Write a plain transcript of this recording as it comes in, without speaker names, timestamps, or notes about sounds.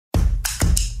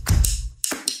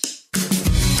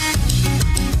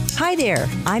Hi there,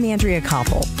 I'm Andrea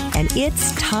Koppel, and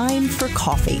it's Time for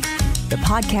Coffee, the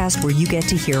podcast where you get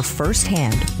to hear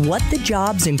firsthand what the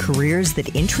jobs and careers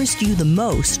that interest you the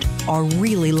most are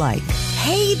really like.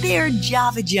 Hey there,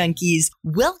 Java junkies.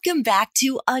 Welcome back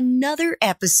to another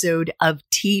episode of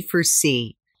T for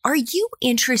C. Are you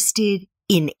interested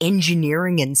in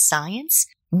engineering and science?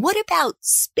 What about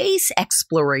space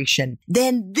exploration?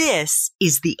 Then this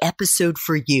is the episode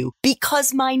for you,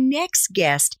 because my next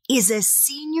guest is a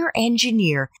senior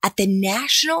engineer at the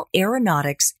National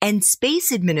Aeronautics and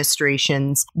Space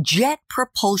Administration's Jet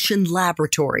Propulsion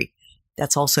Laboratory.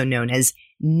 That's also known as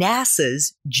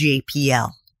NASA's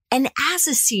JPL. And as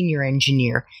a senior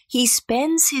engineer, he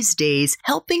spends his days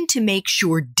helping to make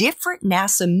sure different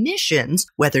NASA missions,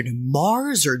 whether to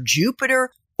Mars or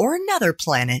Jupiter or another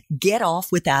planet, get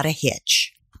off without a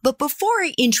hitch. But before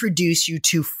I introduce you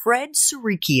to Fred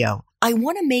Serricchio, I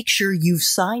want to make sure you've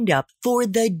signed up for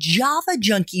the Java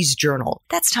Junkies Journal.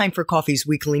 That's Time for Coffee's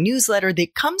weekly newsletter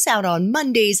that comes out on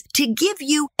Mondays to give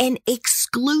you an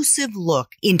exclusive look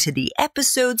into the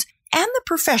episodes and the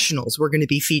professionals we're going to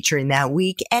be featuring that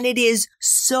week. And it is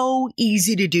so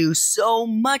easy to do, so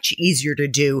much easier to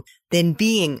do than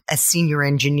being a senior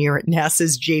engineer at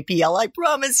NASA's JPL. I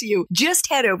promise you. Just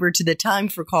head over to the Time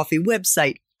for Coffee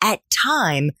website at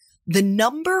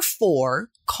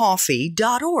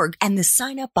time4coffee.org, and the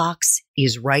sign-up box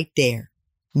is right there.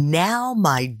 Now,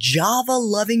 my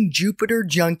Java-loving Jupiter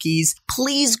junkies,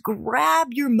 please grab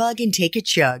your mug and take a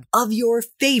chug of your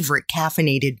favorite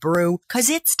caffeinated brew, because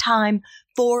it's time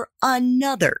for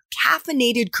another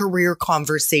caffeinated career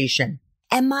conversation.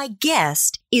 And my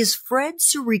guest is Fred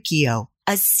Serricchio,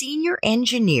 a senior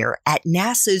engineer at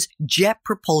NASA's Jet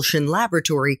Propulsion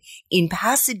Laboratory in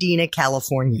Pasadena,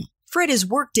 California. Fred has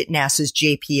worked at NASA's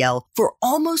JPL for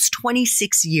almost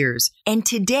 26 years and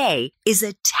today is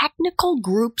a technical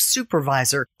group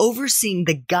supervisor overseeing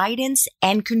the Guidance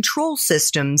and Control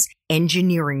Systems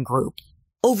Engineering Group.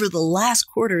 Over the last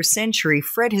quarter century,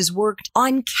 Fred has worked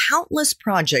on countless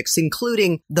projects,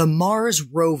 including the Mars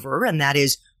rover, and that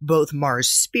is both Mars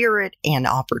Spirit and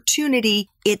Opportunity,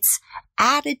 its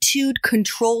Attitude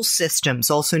Control Systems,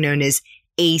 also known as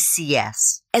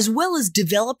ACS, as well as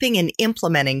developing and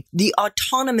implementing the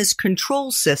autonomous control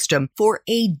system for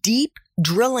a deep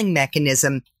drilling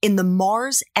mechanism in the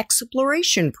Mars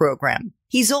exploration program.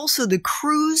 He's also the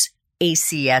crew's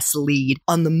ACS lead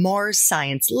on the Mars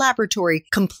Science Laboratory,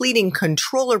 completing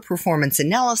controller performance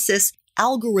analysis,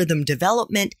 algorithm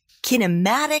development,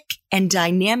 kinematic and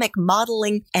dynamic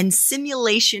modeling, and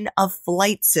simulation of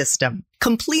flight system,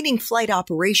 completing flight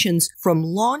operations from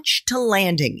launch to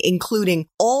landing, including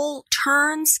all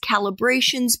turns,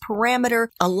 calibrations, parameter,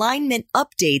 alignment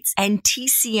updates, and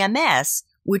TCMS,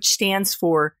 which stands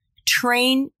for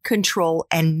Train, Control,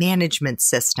 and Management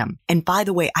System. And by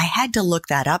the way, I had to look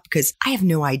that up because I have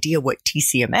no idea what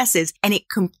TCMS is, and it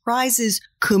comprises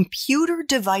computer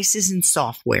devices and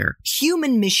software,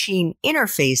 human-machine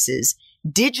interfaces,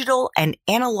 digital and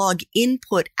analog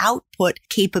input-output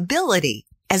capability,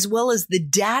 as well as the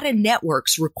data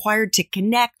networks required to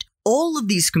connect all of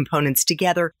these components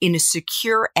together in a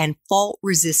secure and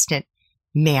fault-resistant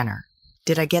manner.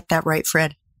 Did I get that right,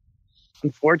 Fred?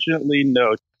 Unfortunately,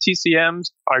 no.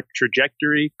 TCMs are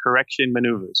trajectory correction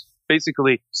maneuvers.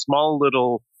 Basically, small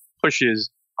little pushes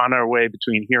on our way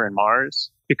between here and Mars.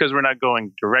 Because we're not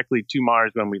going directly to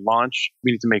Mars when we launch,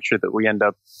 we need to make sure that we end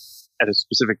up at a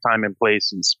specific time and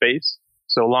place in space.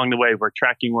 So along the way, we're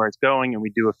tracking where it's going, and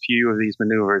we do a few of these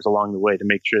maneuvers along the way to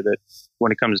make sure that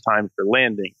when it comes time for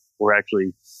landing, we're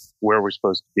actually where we're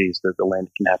supposed to be so that the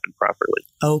landing can happen properly.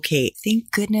 Okay,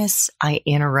 thank goodness I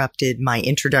interrupted my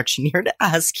introduction here to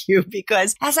ask you,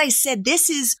 because as I said, this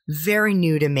is very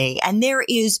new to me and there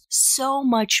is so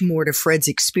much more to Fred's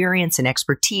experience and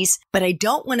expertise, but I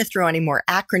don't want to throw any more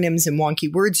acronyms and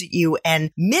wonky words at you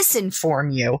and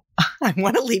misinform you. I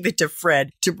want to leave it to Fred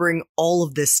to bring all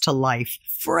of this to life.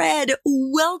 Fred,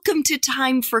 welcome to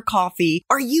Time for Coffee.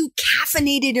 Are you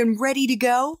caffeinated and ready to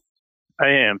go? I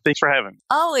am. Thanks for having me.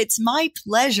 Oh, it's my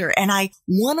pleasure. And I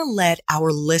want to let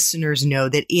our listeners know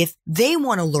that if they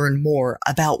want to learn more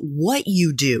about what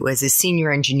you do as a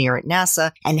senior engineer at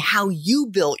NASA and how you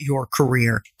built your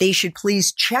career, they should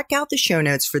please check out the show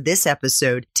notes for this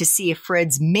episode to see if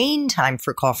Fred's main Time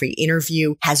for Coffee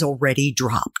interview has already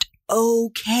dropped.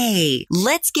 Okay,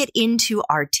 let's get into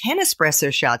our 10 espresso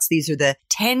shots. These are the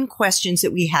 10 questions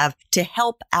that we have to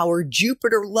help our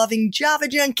Jupiter-loving Java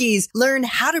junkies learn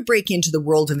how to break into the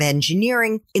world of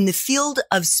engineering in the field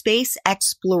of space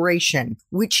exploration,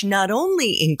 which not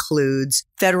only includes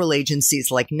federal agencies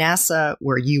like NASA,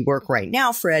 where you work right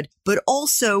now, Fred, but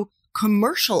also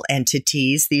commercial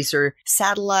entities. These are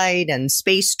satellite and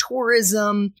space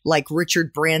tourism, like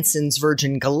Richard Branson's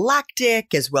Virgin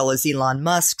Galactic, as well as Elon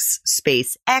Musk's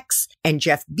SpaceX and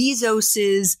Jeff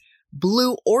Bezos's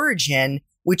Blue Origin,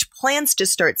 which plans to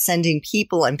start sending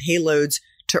people and payloads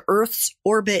to Earth's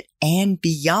orbit and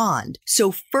beyond.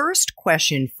 So first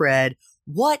question, Fred,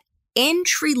 what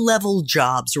entry-level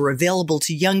jobs are available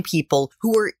to young people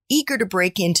who are eager to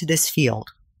break into this field?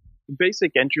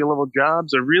 Basic entry-level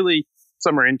jobs are really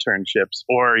summer internships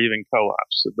or even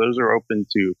co-ops. So those are open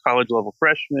to college-level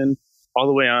freshmen all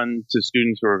the way on to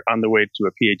students who are on their way to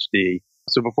a PhD.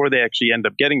 So before they actually end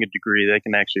up getting a degree, they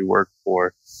can actually work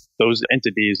for those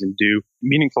entities and do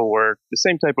meaningful work, the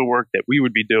same type of work that we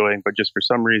would be doing, but just for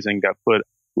some reason got put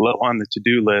low on the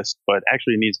to-do list, but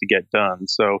actually needs to get done.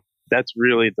 So that's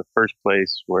really the first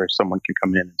place where someone can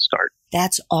come in and start.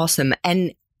 That's awesome.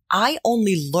 And I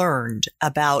only learned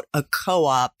about a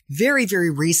co-op very,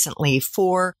 very recently.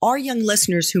 For our young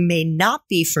listeners who may not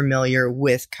be familiar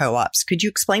with co-ops, could you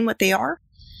explain what they are?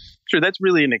 Sure. That's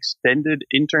really an extended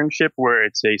internship where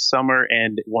it's a summer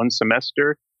and one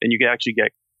semester, and you can actually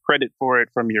get credit for it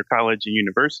from your college and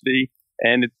university.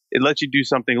 And it lets you do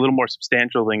something a little more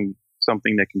substantial than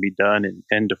something that can be done in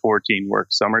 10 to 14 work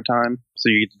summertime. So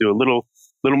you get to do a little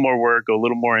more work, go a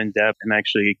little more in depth, and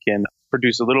actually can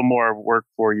produce a little more work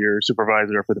for your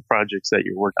supervisor or for the projects that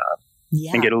you work on.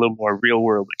 Yeah. And get a little more real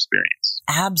world experience.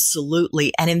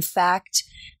 Absolutely. And in fact,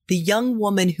 the young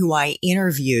woman who I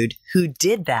interviewed who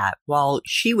did that while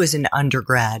she was an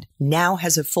undergrad now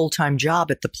has a full-time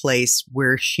job at the place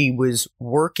where she was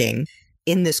working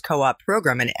in this co-op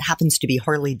program, and it happens to be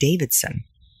Harley Davidson.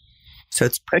 So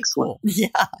it's pretty excellent. Cool.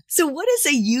 Yeah. So what is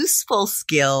a useful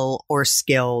skill or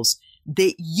skills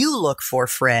that you look for,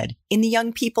 Fred, in the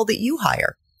young people that you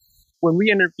hire? When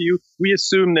we interview, we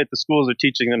assume that the schools are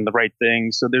teaching them the right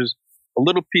things. So there's a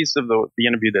little piece of the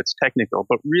interview that's technical,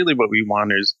 but really what we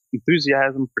want is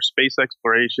enthusiasm for space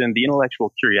exploration, the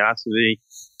intellectual curiosity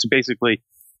to basically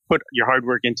put your hard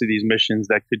work into these missions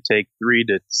that could take 3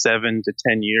 to 7 to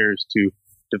 10 years to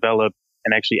develop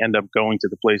and actually end up going to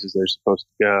the places they're supposed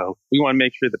to go. We want to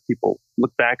make sure that people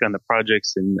look back on the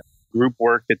projects and group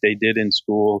work that they did in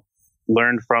school,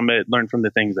 learn from it, learn from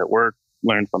the things that worked,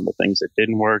 learn from the things that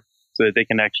didn't work, so that they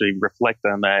can actually reflect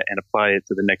on that and apply it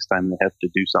to the next time they have to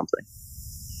do something.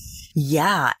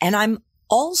 Yeah. And I'm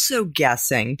also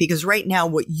guessing, because right now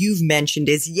what you've mentioned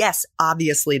is, yes,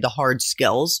 obviously the hard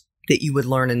skills that you would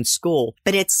learn in school,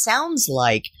 but it sounds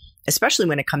like, especially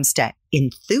when it comes to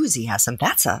enthusiasm,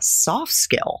 that's a soft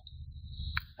skill.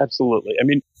 Absolutely. I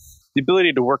mean, the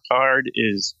ability to work hard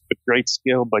is a great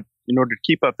skill, but in order to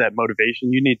keep up that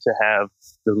motivation, you need to have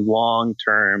the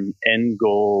long-term end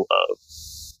goal of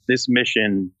this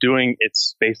mission doing its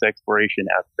space exploration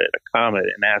outfit, a comet,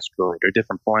 an asteroid, or a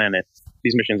different planet.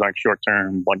 These missions aren't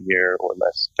short-term, 1 year or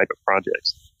less type of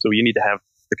projects. So you need to have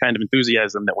the kind of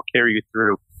enthusiasm that will carry you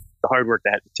through the hard work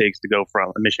that it takes to go from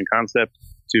a mission concept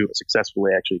to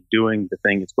successfully actually doing the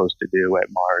thing it's supposed to do at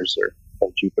Mars or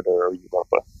Jupiter or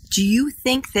Europa. Do you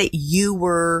think that you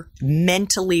were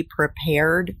mentally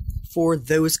prepared for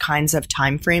those kinds of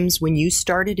timeframes when you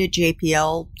started at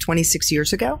JPL 26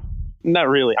 years ago? Not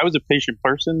really. I was a patient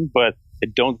person, but I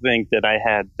don't think that I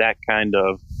had that kind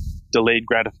of delayed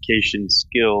gratification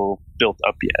skill built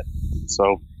up yet.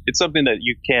 So it's something that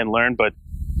you can learn, but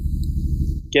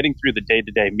getting through the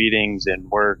day-to-day meetings and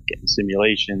work and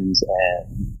simulations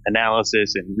and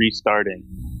analysis and restarting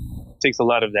takes a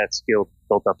lot of that skill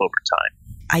built up over time.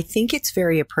 I think it's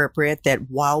very appropriate that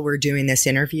while we're doing this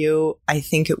interview, I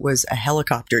think it was a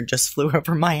helicopter just flew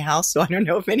over my house. So I don't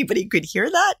know if anybody could hear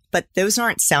that, but those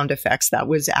aren't sound effects. That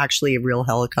was actually a real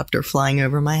helicopter flying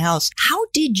over my house. How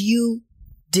did you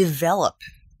develop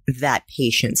that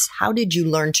patience? How did you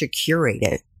learn to curate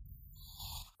it?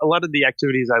 A lot of the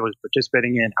activities I was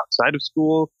participating in outside of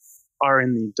school are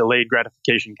in the delayed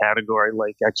gratification category,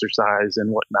 like exercise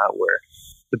and whatnot, where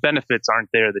the benefits aren't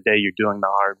there the day you're doing the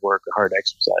hard work or hard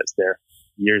exercise. They're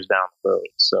years down the road.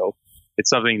 So it's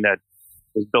something that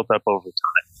was built up over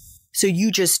time. So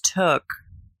you just took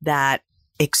that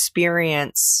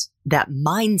experience, that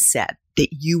mindset that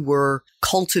you were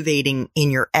cultivating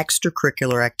in your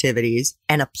extracurricular activities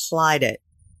and applied it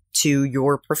to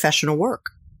your professional work.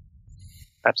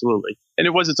 Absolutely. And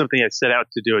it wasn't something I set out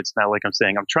to do. It's not like I'm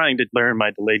saying I'm trying to learn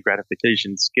my delayed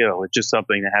gratification skill. It's just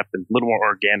something that happened a little more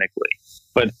organically.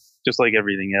 But just like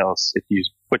everything else, if you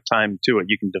put time to it,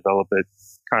 you can develop it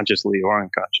consciously or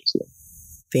unconsciously.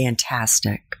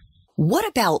 Fantastic. What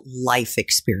about life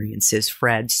experiences,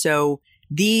 Fred? So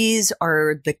these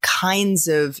are the kinds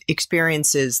of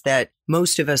experiences that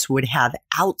most of us would have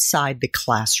outside the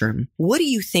classroom. What do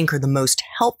you think are the most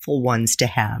helpful ones to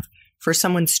have for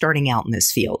someone starting out in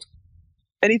this field?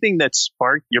 Anything that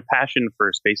sparked your passion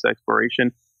for space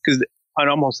exploration, because on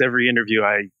almost every interview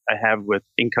I have with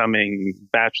incoming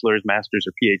bachelor's, master's,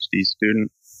 or PhD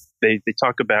students, they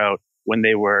talk about when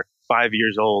they were 5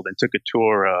 years old and took a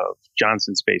tour of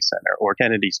Johnson Space Center or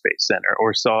Kennedy Space Center,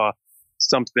 or saw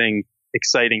something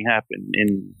exciting happen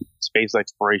in space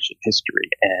exploration history.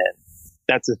 And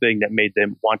that's the thing that made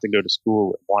them want to go to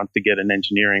school and want to get an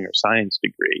engineering or science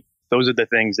degree. Those are the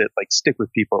things that stick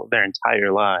with people their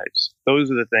entire lives. Those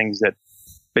are the things that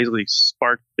basically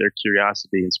sparked their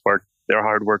curiosity and sparked their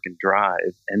hard work and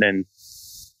drive. And then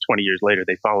 20 years later,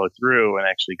 they followed through and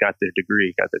actually got their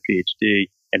degree, got their PhD,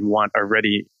 and are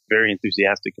already very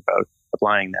enthusiastic about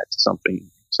applying that to something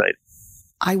exciting.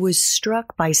 I was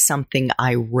struck by something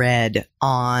I read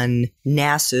on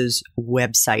NASA's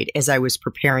website as I was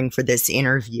preparing for this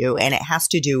interview, and it has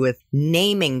to do with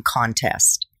naming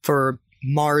contest for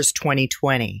Mars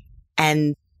 2020.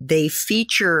 And they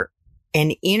feature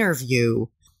an interview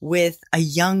with a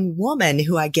young woman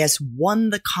who I guess won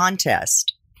the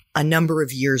contest a number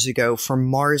of years ago for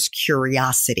Mars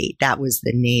Curiosity. That was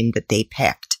the name that they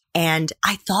picked. And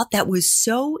I thought that was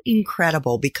so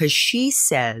incredible because she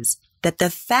says that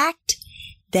the fact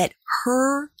that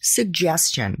her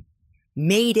suggestion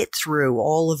made it through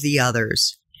all of the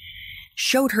others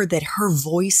showed her that her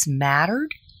voice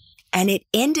mattered, and it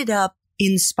ended up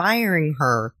inspiring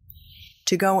her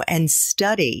to go and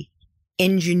study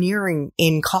engineering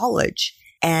in college.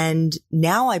 And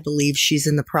now I believe she's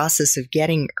in the process of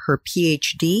getting her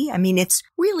PhD. I mean, it's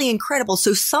really incredible.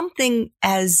 So something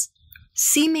as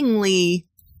seemingly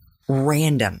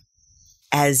random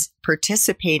as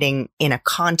participating in a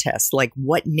contest, like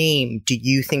what name do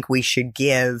you think we should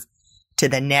give to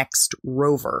the next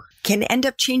rover, can end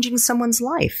up changing someone's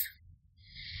life.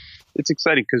 It's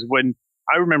exciting because when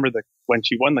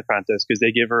she won the contest, because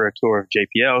they give her a tour of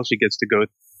JPL, she gets to go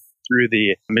through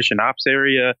the mission ops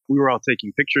area. We were all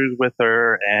taking pictures with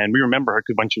her, and we remember her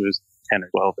because when she was 10 or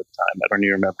 12 at the time, I don't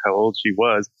even remember how old she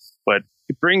was, but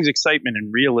it brings excitement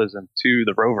and realism to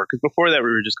the rover. Because before that, we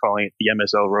were just calling it the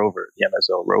MSL rover, the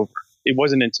MSL rover. It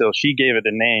wasn't until she gave it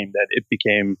a name that it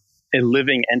became a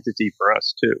living entity for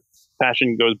us too.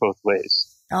 Passion goes both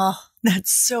ways. Oh,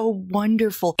 that's so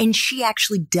wonderful. And she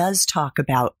actually does talk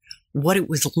about what it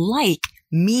was like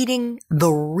meeting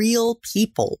the real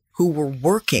people who were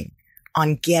working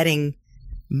on getting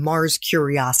Mars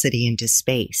Curiosity into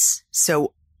space.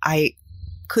 So I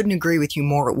couldn't agree with you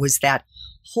more. It was that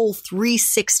whole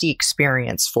 360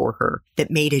 experience for her that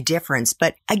made a difference.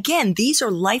 But again, these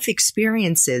are life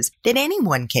experiences that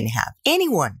anyone can have.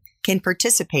 Anyone can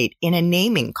participate in a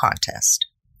naming contest.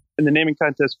 And the naming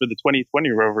contest for the 2020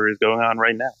 rover is going on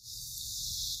right now.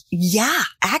 Yeah,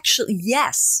 actually,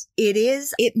 yes, it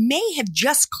is. It may have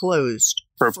just closed.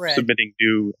 For Fred. Submitting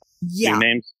new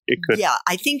names? It could. Yeah,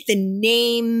 I think the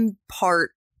name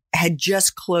part had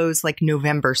just closed like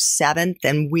November 7th,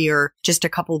 and we are just a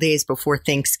couple days before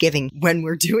Thanksgiving when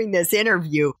we're doing this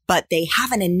interview, but they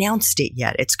haven't announced it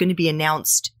yet. It's going to be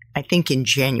announced, I think, in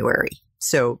January.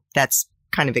 So that's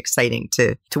kind of exciting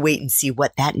to wait and see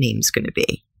what that name's going to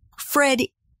be. Fred,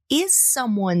 is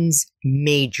someone's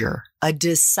major a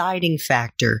deciding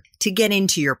factor to get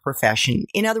into your profession?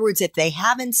 In other words, if they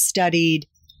haven't studied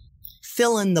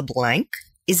fill in the blank,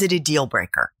 is it a deal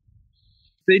breaker?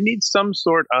 They need some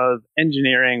sort of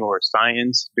engineering or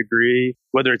science degree,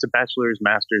 whether it's a bachelor's,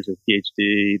 master's, or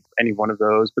PhD, any one of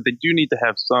those. But they do need to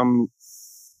have some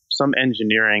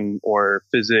engineering or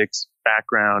physics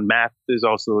background. Math is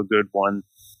also a good one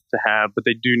to have, but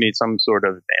they do need some sort of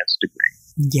advanced degree.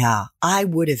 Yeah, I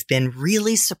would have been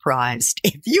really surprised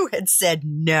if you had said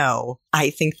no. I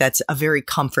think that's a very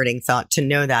comforting thought to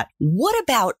know that. What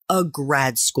about a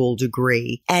grad school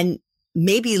degree? And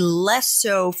maybe less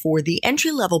so for the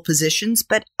entry-level positions,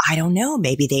 but I don't know.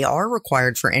 Maybe they are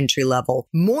required for entry-level.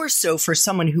 More so for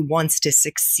someone who wants to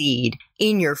succeed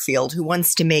in your field, who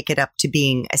wants to make it up to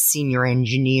being a senior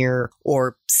engineer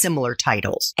or similar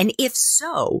titles. And if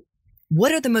so,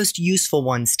 what are the most useful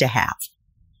ones to have?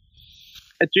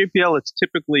 At JPL, it's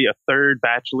typically a third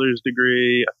bachelor's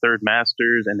degree, a third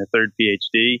master's, and a third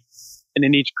PhD. And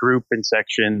in each group and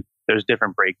section, there's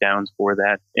different breakdowns for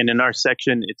that. And in our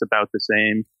section, it's about the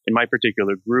same. In my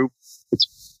particular group,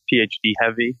 it's PhD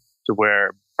heavy, to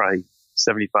where probably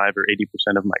 75 or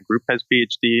 80% of my group has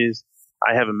PhDs.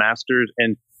 I have a master's,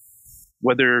 and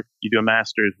whether you do a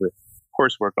master's with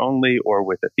coursework only or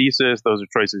with a thesis, those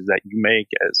are choices that you make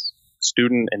as a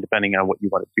student, and depending on what you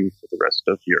want to do for the rest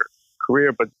of your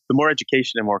career, but the more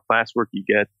education and more classwork you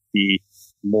get, the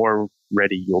more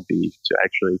ready you'll be to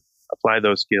actually apply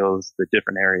those skills to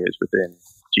different areas within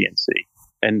GNC.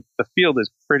 And the field is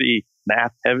pretty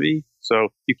math heavy, so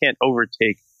you can't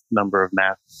overtake the number of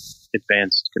math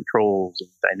advanced controls and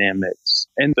dynamics.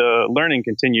 And the learning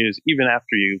continues even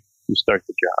after you start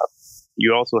the job.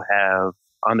 You also have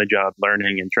on-the-job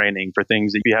learning and training for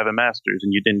things that you have a master's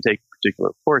and you didn't take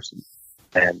particular courses.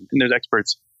 And there's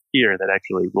experts here that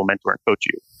actually will mentor and coach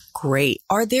you. Great.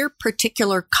 Are there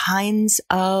particular kinds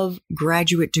of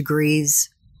graduate degrees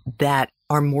that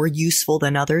are more useful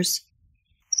than others?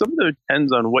 Some of it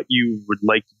depends on what you would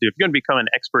like to do. If you're going to become an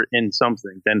expert in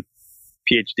something, then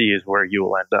PhD is where you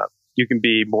will end up. You can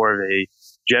be more of a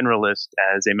generalist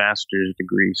as a master's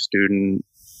degree student.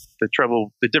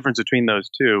 The difference between those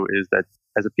two is that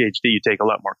as a PhD, you take a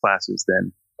lot more classes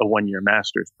than a one-year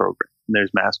master's program. And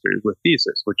there's master's with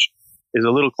thesis, which is a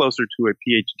little closer to a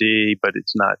PhD, but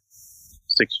it's not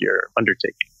a 6-year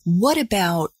undertaking. What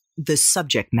about the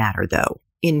subject matter, though,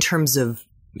 in terms of,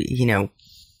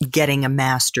 getting a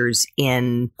master's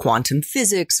in quantum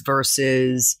physics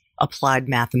versus applied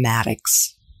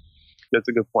mathematics? That's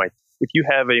a good point. If you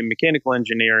have a mechanical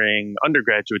engineering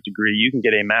undergraduate degree, you can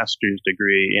get a master's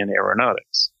degree in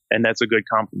aeronautics, and that's a good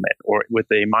complement, or with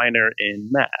a minor in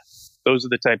math. Those are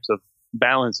the types of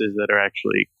balances that are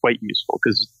actually quite useful,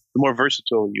 because the more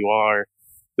versatile you are,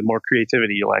 the more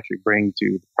creativity you'll actually bring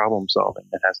to the problem solving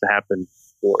that has to happen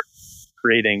for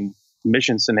creating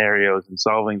mission scenarios and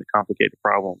solving the complicated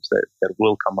problems that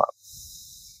will come up.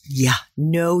 Yeah,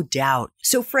 no doubt.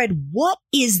 So, Fred, what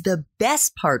is the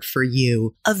best part for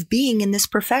you of being in this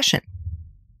profession?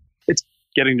 It's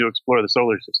getting to explore the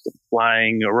solar system,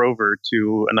 flying a rover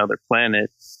to another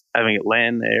planet, having it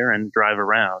land there and drive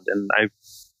around. And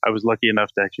I was lucky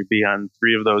enough to actually be on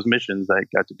 3 of those missions that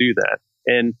got to do that.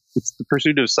 And it's the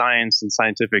pursuit of science and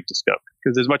scientific discovery.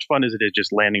 Because as much fun as it is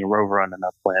just landing a rover on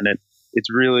another planet,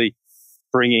 it's really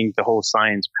bringing the whole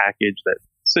science package that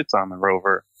sits on the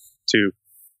rover to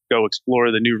go explore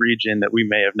the new region that we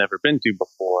may have never been to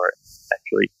before, and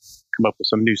actually come up with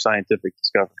some new scientific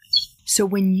discoveries. So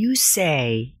when you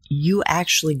say you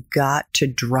actually got to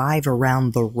drive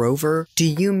around the rover, do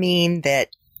you mean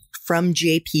that from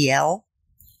JPL,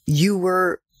 you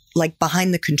were like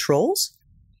behind the controls?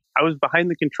 I was behind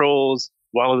the controls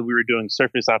while we were doing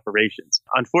surface operations.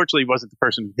 Unfortunately, I wasn't the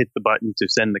person who hit the button to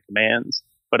send the commands,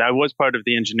 but I was part of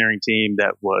the engineering team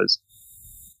that was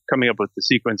coming up with the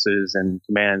sequences and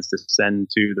commands to send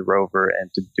to the rover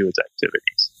and to do its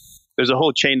activities. There's a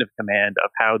whole chain of command of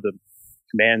how the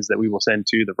commands that we will send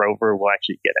to the rover will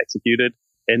actually get executed.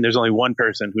 And there's only one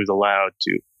person who's allowed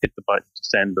to hit the button to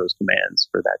send those commands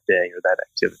for that day or that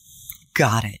activity.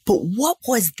 Got it. But what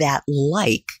was that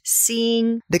like,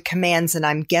 seeing the commands? And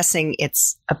I'm guessing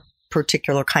it's a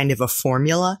particular kind of a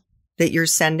formula that you're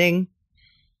sending.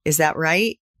 Is that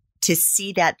right? To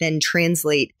see that then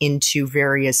translate into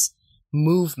various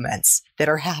movements that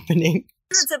are happening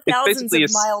hundreds of thousands of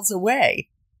miles away.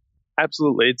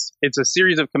 Absolutely. It's a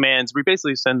series of commands. We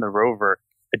basically send the rover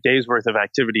a day's worth of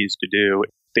activities to do.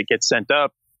 If it gets sent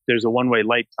up, there's a one-way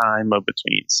light time of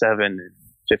between 7 and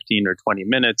 15 or 20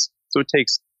 minutes. So it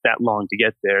takes that long to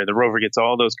get there. The rover gets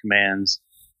all those commands.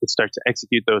 It starts to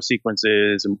execute those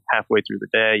sequences, and halfway through the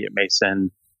day, it may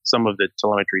send some of the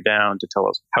telemetry down to tell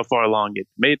us how far along it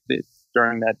made it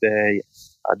during that day.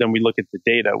 Then we look at the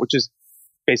data, which is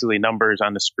basically numbers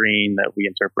on the screen that we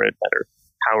interpret that are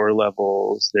power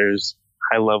levels. There's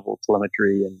high-level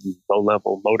telemetry and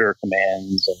low-level motor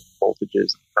commands and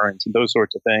voltages and currents and those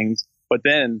sorts of things. But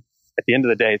then at the end of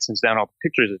the day, it sends down all the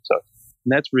pictures it took.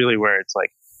 And that's really where it's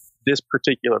like, this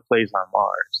particular place on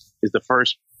Mars is the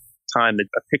first time that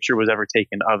a picture was ever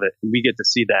taken of it. And we get to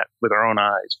see that with our own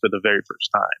eyes for the very first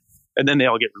time. And then they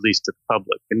all get released to the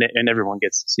public and everyone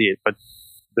gets to see it. But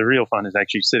the real fun is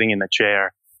actually sitting in the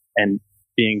chair and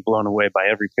being blown away by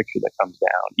every picture that comes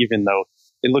down, even though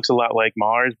it looks a lot like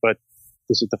Mars. But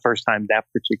this is the first time that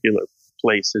particular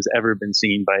place has ever been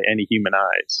seen by any human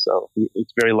eyes. So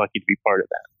it's very lucky to be part of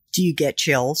that. Do you get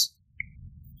chills?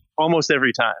 Almost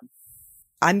every time.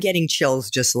 I'm getting chills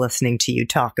just listening to you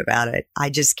talk about it. I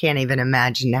just can't even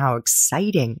imagine how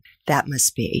exciting that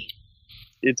must be.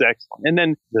 It's excellent. And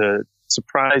then the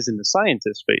surprise in the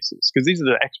scientists' faces, because these are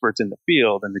the experts in the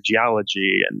field and the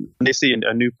geology, and they see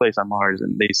a new place on Mars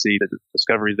and they see the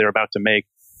discoveries they're about to make.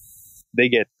 They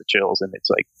get the chills, and it's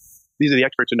like, these are the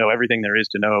experts who know everything there is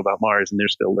to know about Mars, and they're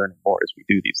still learning more as we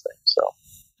do these things.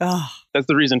 So that's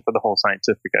the reason for the whole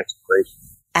scientific exploration.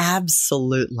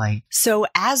 Absolutely. So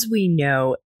as we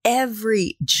know,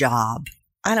 every job,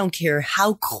 I don't care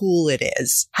how cool it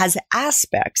is, has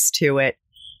aspects to it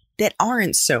that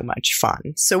aren't so much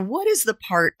fun. So what is the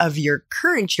part of your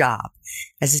current job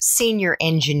as a senior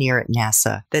engineer at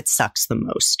NASA that sucks the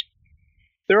most?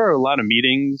 There are a lot of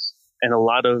meetings and a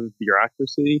lot of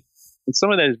bureaucracy. And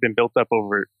some of that has been built up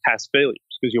over past failures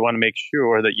because you want to make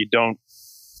sure that you don't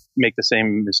make the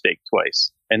same mistake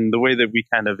twice. And the way that we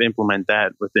kind of implement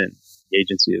that within the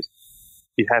agency is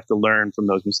you have to learn from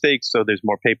those mistakes. So there's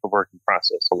more paperwork and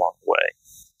process along the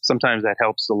way. Sometimes that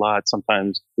helps a lot.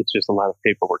 Sometimes it's just a lot of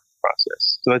paperwork and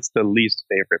process. So that's the least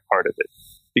favorite part of it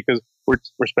because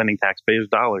we're spending taxpayers'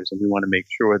 dollars and we want to make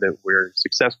sure that we're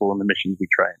successful in the missions we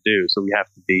try and do. So we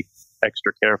have to be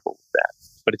extra careful with that.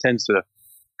 But it tends to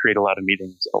create a lot of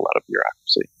meetings, a lot of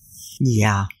bureaucracy.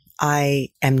 Yeah, I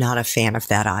am not a fan of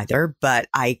that either, but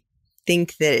I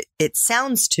think that it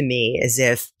sounds to me as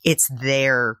if it's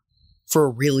there for a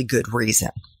really good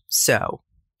reason. So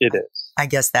it is. I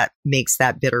guess that makes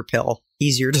that bitter pill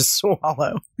easier to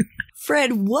swallow.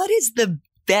 Fred, what is the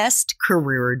best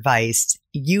career advice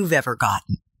you've ever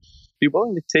gotten? Be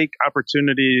willing to take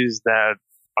opportunities that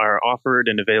are offered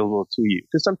and available to you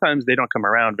because sometimes they don't come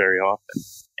around very often.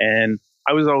 And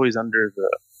I was always under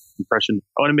the impression,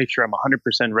 I want to make sure I'm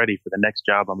 100% ready for the next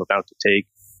job I'm about to take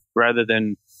rather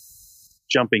than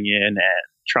jumping in and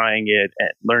trying it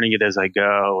and learning it as I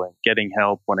go and getting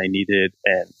help when I need it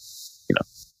and,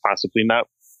 possibly not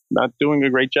doing a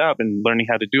great job and learning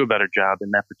how to do a better job in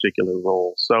that particular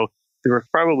role. So there were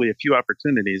probably a few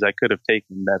opportunities I could have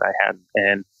taken that I hadn't.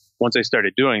 And once I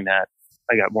started doing that,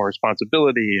 I got more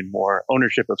responsibility and more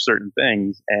ownership of certain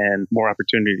things and more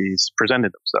opportunities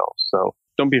presented themselves. So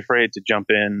don't be afraid to jump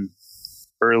in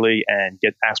early and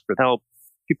get asked for help.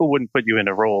 People wouldn't put you in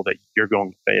a role that you're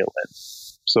going to fail in.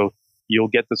 So you'll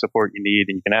get the support you need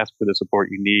and you can ask for the support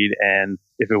you need. And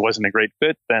if it wasn't a great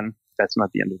fit, then that's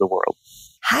not the end of the world.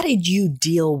 How did you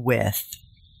deal with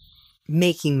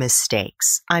making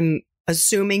mistakes? I'm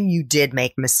assuming you did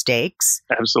make mistakes.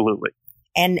 Absolutely.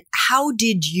 And how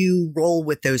did you roll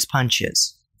with those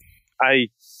punches? I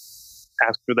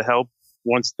asked for the help.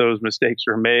 Once those mistakes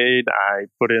were made, I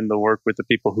put in the work with the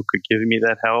people who could give me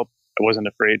that help. I wasn't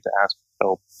afraid to ask for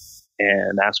help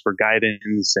and ask for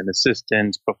guidance and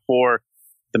assistance before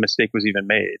the mistake was even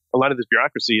made. A lot of this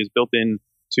bureaucracy is built in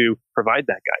to provide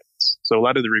that guidance. So a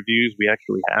lot of the reviews we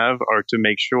actually have are to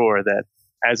make sure that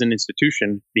as an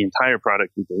institution, the entire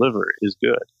product we deliver is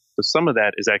good. So some of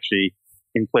that is actually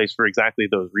in place for exactly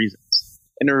those reasons.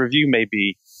 And a review may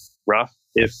be rough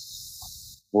if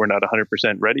we're not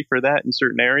 100% ready for that in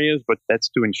certain areas, but that's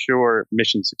to ensure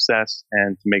mission success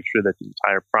and to make sure that the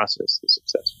entire process is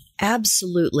successful.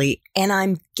 Absolutely. And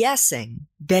I'm guessing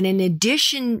that in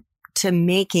addition to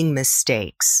making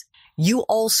mistakes, you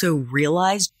also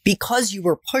realized because you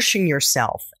were pushing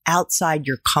yourself outside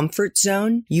your comfort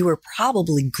zone, you were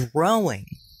probably growing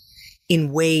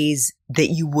in ways that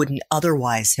you wouldn't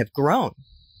otherwise have grown.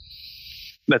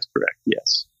 That's correct.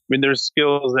 Yes. I mean, there's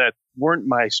skills that weren't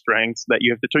my strengths that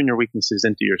you have to turn your weaknesses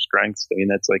into your strengths. I mean,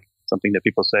 that's like something that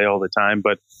people say all the time,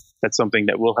 but that's something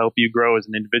that will help you grow as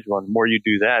an individual. And the more you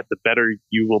do that, the better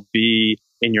you will be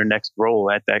in your next role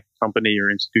at that company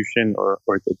or institution or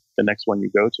the next one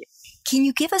you go to. Can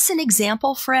you give us an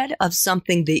example, Fred, of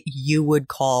something that you would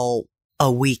call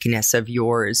a weakness of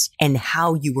yours and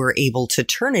how you were able to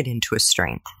turn it into a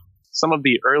strength? Some of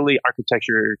the early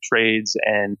architecture trades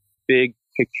and big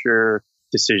picture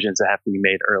decisions that have to be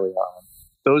made early on.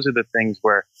 Those are the things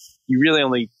where you really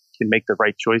only can make the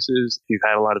right choices if you've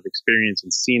had a lot of experience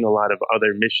and seen a lot of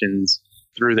other missions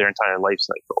through their entire life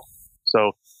cycle.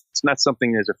 So it's not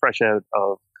something as a fresh out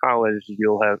of college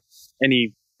you'll have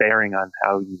any bearing on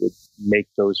how you would make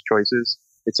those choices.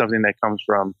 It's something that comes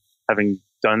from having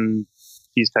done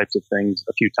these types of things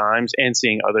a few times and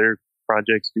seeing other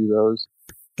projects do those.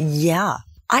 Yeah.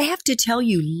 I have to tell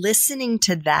you, listening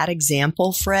to that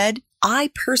example, Fred,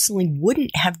 I personally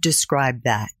wouldn't have described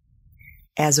that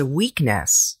as a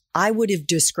weakness. I would have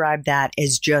described that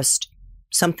as just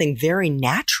something very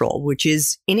natural, which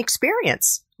is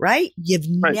inexperience, right? You've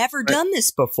never done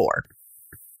this before.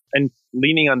 And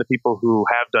leaning on the people who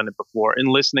have done it before and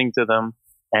listening to them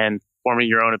and forming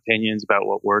your own opinions about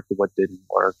what worked and what didn't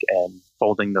work and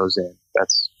folding those in.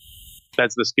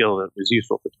 That's the skill that was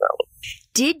useful to develop.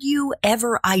 Did you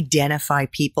ever identify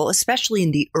people, especially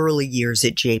in the early years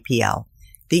at JPL,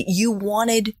 that you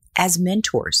wanted as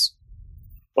mentors?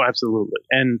 Oh, absolutely.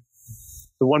 And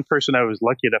the one person I was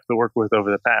lucky enough to work with over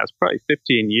the past probably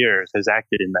 15 years has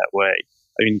acted in that way.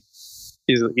 I mean,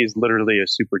 he's literally a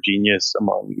super genius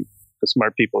among the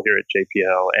smart people here at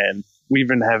JPL. And we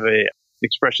even have a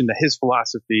expression that his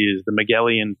philosophy is the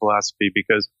Miguelian philosophy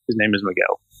because his name is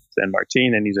Miguel San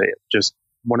Martin, and he's just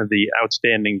one of the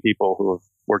outstanding people who have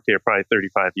worked here probably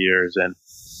 35 years. And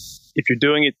if you're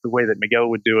doing it the way that Miguel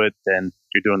would do it, then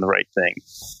you're doing the right thing.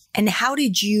 And how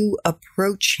did you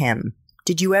approach him?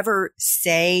 Did you ever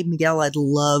say, Miguel, I'd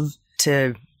love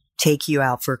to take you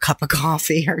out for a cup of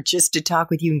coffee or just to talk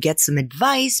with you and get some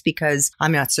advice because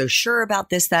I'm not so sure about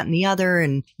this, that, and the other.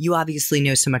 And you obviously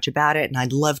know so much about it. And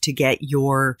I'd love to get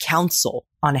your counsel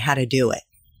on how to do it.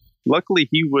 Luckily,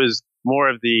 he was more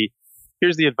of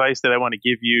here's the advice that I want to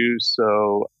give you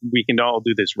so we can all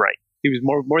do this right. He was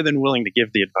more than willing to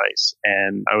give the advice,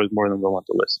 and I was more than willing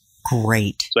to listen.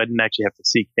 Great. So I didn't actually have to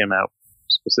seek him out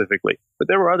specifically. But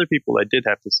there were other people I did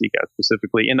have to seek out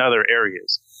specifically in other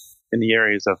areas, in the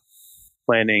areas of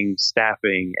planning,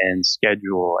 staffing, and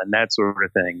schedule, and that sort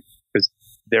of thing. Because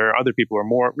there are other people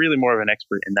who are really more of an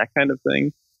expert in that kind of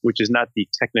thing, which is not the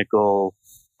technical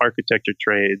architecture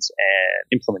trades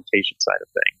and implementation side of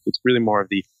things. It's really more of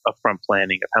the upfront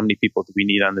planning of how many people do we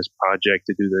need on this project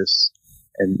to do this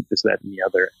and this, that, and the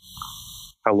other.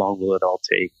 How long will it all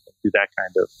take? Do that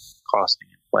kind of costing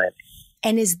and planning.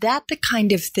 And is that the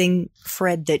kind of thing,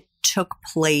 Fred, that took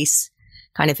place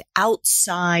kind of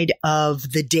outside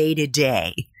of the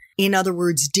day-to-day? In other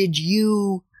words, did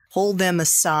you pull them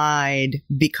aside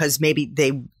because maybe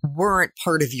they weren't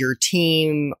part of your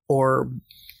team or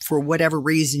for whatever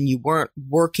reason you weren't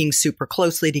working super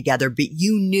closely together, but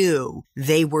you knew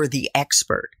they were the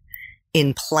expert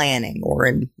in planning or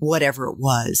in whatever it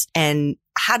was? And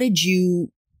how did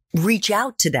you reach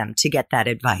out to them to get that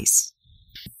advice?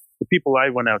 The people I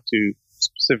went out to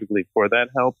specifically for that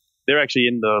help, they're actually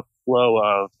in the flow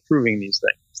of proving these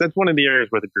things. So that's one of the areas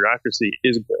where the bureaucracy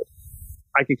is good.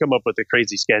 I can come up with a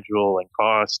crazy schedule and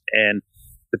cost, and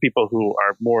the people who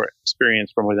are more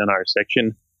experienced from within our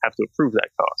section have to approve that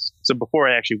cost. So before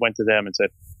I actually went to them and said,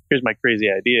 here's my crazy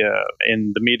idea,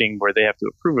 in the meeting where they have to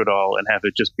approve it all and have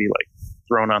it just be like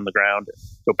thrown on the ground and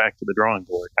go back to the drawing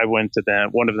board, I went to them,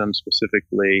 one of them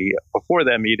specifically, before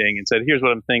that meeting and said, here's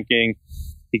what I'm thinking.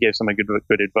 He gave some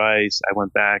good advice. I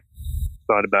went back,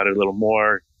 thought about it a little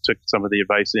more, took some of the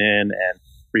advice in and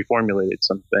reformulated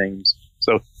some things.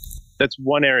 So that's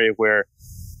one area where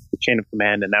the chain of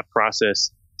command and that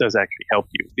process does actually help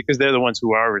you because they're the ones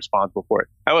who are responsible for it.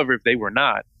 However, if they were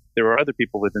not, there were other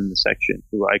people within the section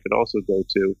who I could also go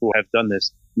to who have done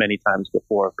this many times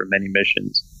before for many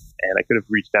missions. And I could have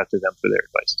reached out to them for their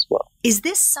advice as well. Is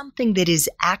this something that is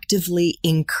actively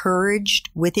encouraged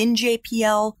within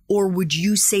JPL, or would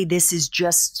you say this is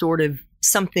just sort of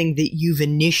something that you've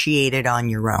initiated on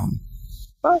your own?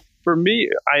 For me,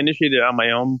 I initiated it on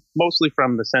my own, mostly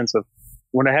from the sense of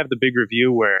when I have the big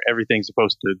review where everything's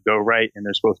supposed to go right and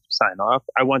they're supposed to sign off,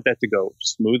 I want that to go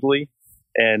smoothly.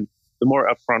 And the more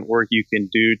upfront work you can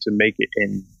do to make it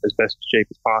in as best shape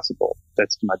as possible,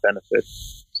 that's to my benefit.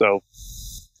 So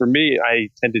for me, I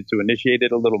tended to initiate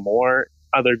it a little more.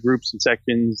 Other groups and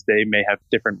sections, they may have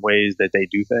different ways that they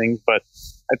do things, but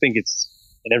I think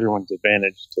it's in everyone's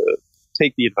advantage to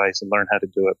take the advice and learn how to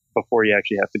do it before you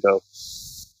actually have to go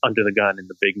under the gun in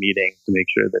the big meeting to make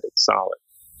sure that it's solid.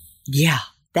 Yeah,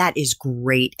 that is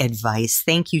great advice.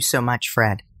 Thank you so much,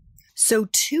 Fred. So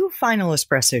 2 final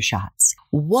espresso shots.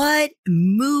 What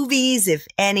movies, if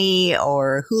any,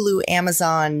 or Hulu,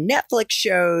 Amazon, Netflix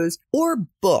shows, or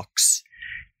books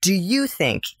do you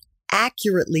think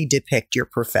accurately depict your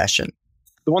profession?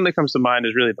 The one that comes to mind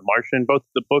is really The Martian, both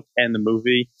the book and the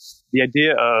movie. The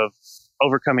idea of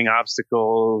overcoming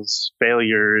obstacles,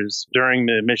 failures during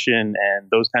the mission and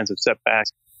those kinds of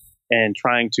setbacks and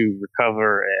trying to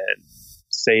recover and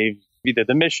save either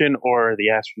the mission or the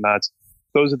astronauts.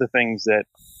 Those are the things that,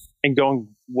 and going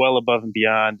well above and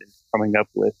beyond and coming up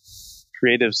with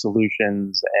creative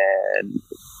solutions and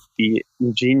the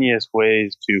ingenious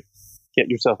ways to get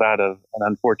yourself out of an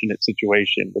unfortunate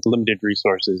situation with limited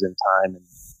resources and time. And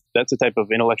that's the type of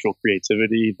intellectual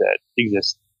creativity that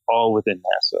exists all within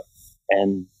NASA.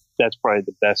 And that's probably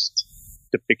the best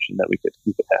depiction that we could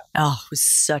have. Oh, it was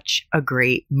such a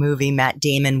great movie. Matt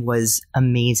Damon was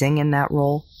amazing in that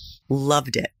role.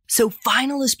 Loved it. So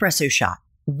final espresso shot.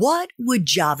 What would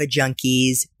Java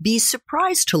junkies be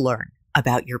surprised to learn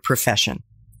about your profession?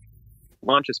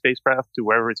 Launch a spacecraft to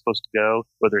wherever it's supposed to go,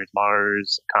 whether it's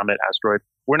Mars, comet, asteroid.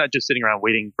 We're not just sitting around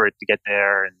waiting for it to get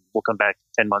there and we'll come back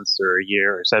 10 months or a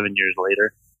year or 7 years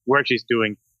later. We're actually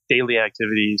doing daily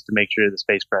activities to make sure the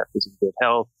spacecraft is in good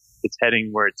health. It's heading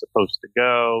where it's supposed to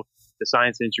go. The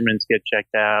science instruments get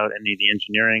checked out. Any of the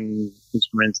engineering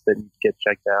instruments that need to get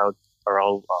checked out are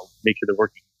all make sure they're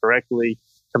working correctly,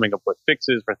 coming up with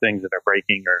fixes for things that are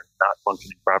breaking or not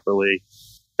functioning properly,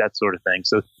 that sort of thing.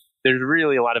 So there's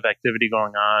really a lot of activity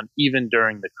going on, even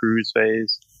during the cruise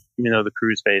phase, even though the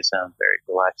cruise phase sounds very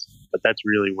relaxing. But that's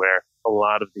really where a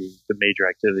lot of the major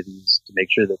activities to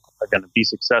make sure that are going to be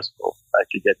successful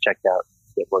actually get checked out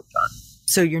and get worked on.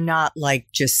 So you're not like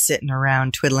just sitting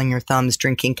around twiddling your thumbs,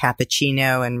 drinking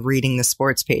cappuccino and reading the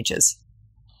sports pages.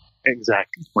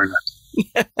 Exactly. We're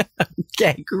not.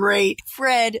 Okay, great.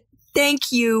 Fred,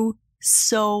 thank you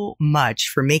so much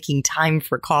for making time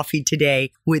for coffee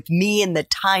today with me and the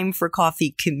Time for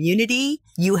Coffee community.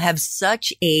 You have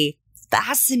such a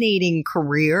fascinating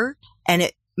career, and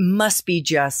it must be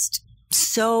just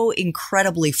so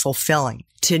incredibly fulfilling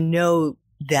to know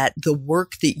that the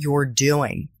work that you're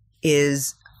doing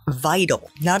is vital,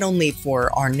 not only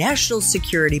for our national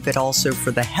security, but also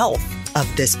for the health of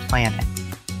this planet.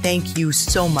 Thank you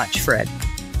so much, Fred.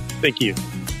 Thank you.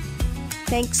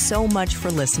 Thanks so much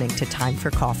for listening to Time for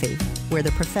Coffee, where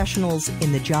the professionals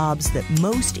in the jobs that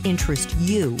most interest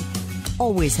you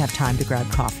always have time to grab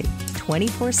coffee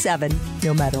 24/7,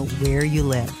 no matter where you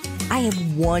live. I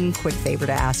have one quick favor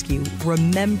to ask you.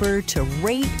 Remember to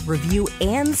rate, review,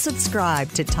 and subscribe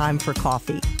to Time for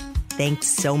Coffee. Thanks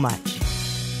so much.